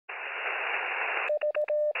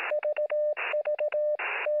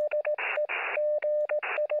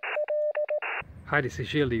Hi, this is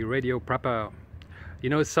Gilles, the radio prepper. You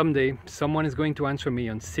know, someday someone is going to answer me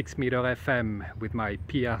on 6 meter FM with my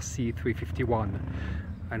PRC 351,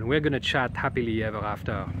 and we're gonna chat happily ever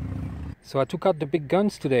after. So I took out the big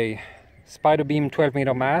guns today. Spider Beam 12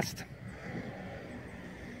 meter mast,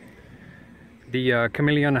 the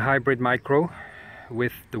Chameleon hybrid micro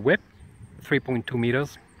with the whip 3.2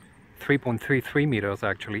 meters, 3.33 meters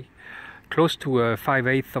actually, close to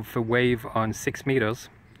 5/8 of a wave on 6 meters.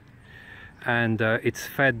 And it's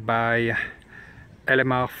fed by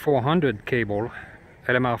LMR 400 cable,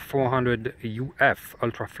 LMR 400 UF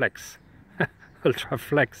Ultra Flex. Ultra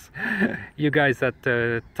Flex. You guys at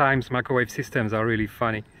Times Microwave Systems are really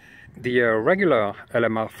funny. The regular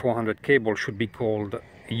LMR 400 cable should be called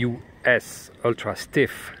US Ultra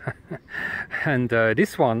Stiff. And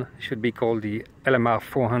this one should be called the LMR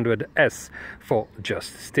 400S for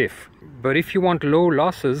just stiff. But if you want low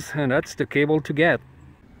losses, that's the cable to get.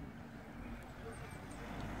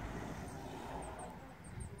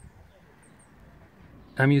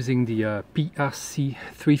 I'm using the PRC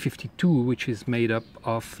 352, which is made up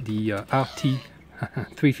of the RT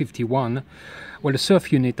 351, well, the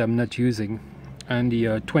surf unit I'm not using, and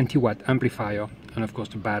the 20 watt amplifier, and of course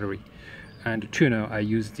the battery. And the tuner, I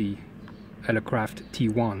use the Elecraft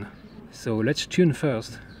T1. So let's tune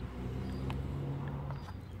first.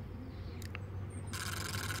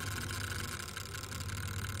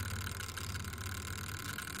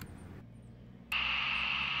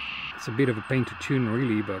 It's a bit of a pain to tune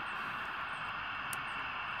really, but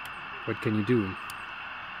what can you do?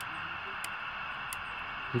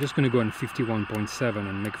 I'm just going to go on 51.7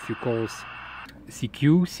 and make a few calls.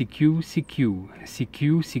 CQ, CQ, CQ,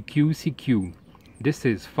 CQ, CQ, CQ. This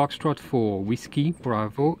is Foxtrot 4, Whiskey,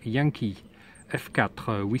 Bravo, Yankee.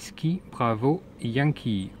 F4, Whiskey, Bravo,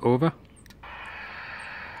 Yankee. Over.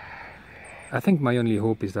 I think my only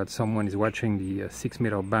hope is that someone is watching the 6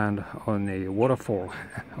 meter band on a waterfall.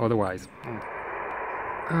 Otherwise,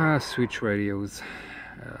 switch radios.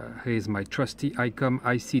 Here's my trusty ICOM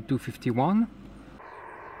IC251.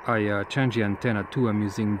 I changed the antenna too. I'm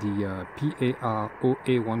using the PAR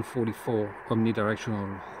OA144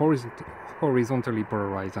 omnidirectional horizontally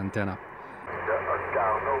polarized antenna.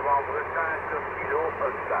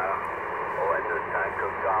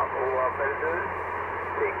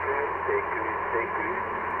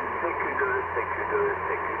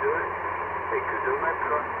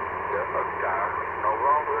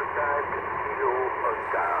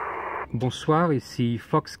 Bonsoir, ici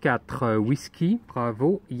Fox 4 Whiskey,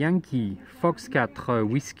 Bravo, Yankee. Fox 4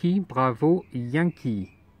 Whiskey, Bravo,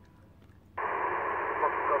 Yankee.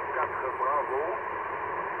 Foxtrot 4 Bravo,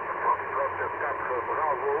 Foxtrot 4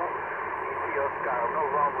 Bravo, ici Oscar,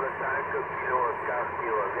 Novembre 5, Kilo Oscar qui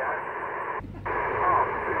revient.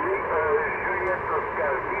 Juliette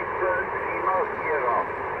Oscar 10, Lima Sierra.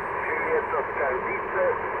 Juliette Oscar 10,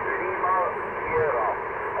 Lima Sierra.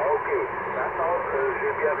 Ok, maintenant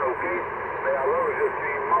j'ai bien ok, mais alors je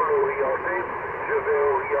suis mal orienté, je vais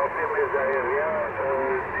orienter mes aériens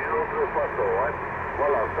d'une autre façon. Hein.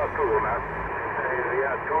 Voilà, ça tourne, hein.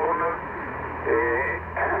 L'aérien tourne et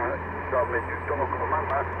ça met du temps quand même.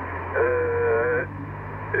 Hein.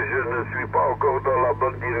 Je ne suis pas encore dans la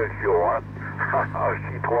bonne direction. Hein.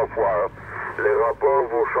 Si 3 fois, hein. Les rapports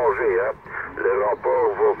vont changer. Hein. Les rapports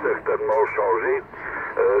vont certainement changer,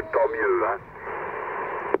 tant mieux. Hein.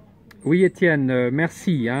 Oui Étienne,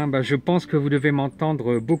 merci. Je pense que vous devez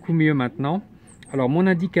m'entendre beaucoup mieux maintenant. Alors mon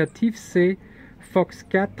indicatif c'est Fox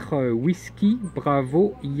 4 Whiskey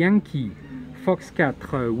Bravo Yankee. Fox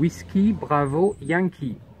 4 Whiskey Bravo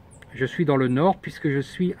Yankee. Je suis dans le nord puisque je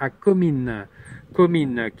suis à Comines.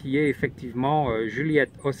 Comines qui est effectivement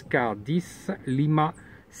Juliette Oscar 10 Lima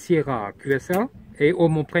Sierra QSL. Et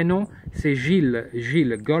mon prénom c'est Gilles,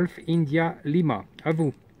 Gilles Golf India Lima. À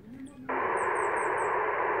vous.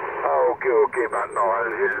 Ok, maintenant, hein,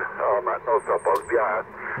 Gilles. Maintenant, ça passe bien. Hein.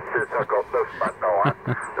 C'est 59 maintenant. Hein.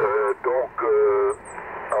 Donc,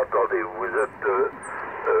 attendez, vous êtes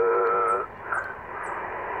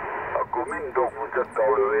à Comines, donc vous êtes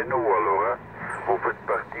dans le Hainaut, alors. Hein. Vous faites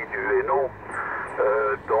partie du Hainaut.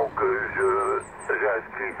 Donc,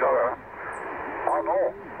 j'inscris ça. Hein. Ah non,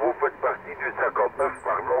 vous faites partie du 59,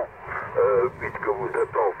 pardon, puisque vous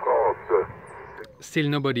êtes en France. Still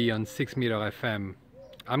nobody on 6 meter FM.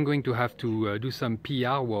 I'm going to have to do some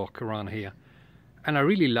PR work around here. And I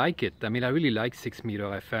really like it. I mean, I really like 6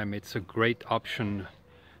 meter FM. It's a great option,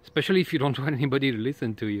 especially if you don't want anybody to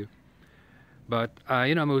listen to you. But,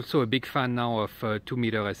 you know, I'm also a big fan now of 2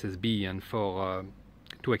 meter SSB, and for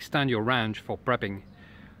to extend your range for prepping,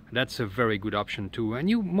 that's a very good option too. And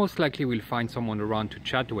you most likely will find someone around to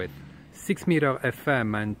chat with. 6 meter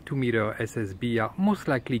FM and 2 meter SSB are most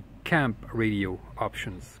likely camp radio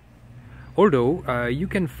options. Although you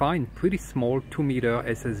can find pretty small 2 meter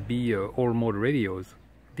SSB all mode radios.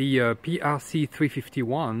 The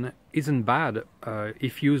PRC351 isn't bad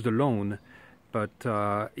if used alone, but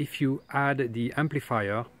if you add the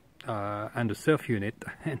amplifier and the surf unit,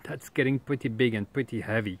 that's getting pretty big and pretty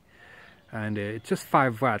heavy. And it's just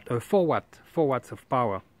 4 watts of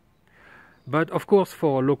power. But of course,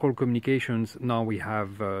 for local communications, now we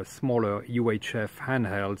have smaller UHF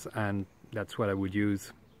handhelds, and that's what I would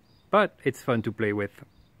use. But it's fun to play with.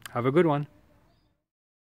 Have a good one.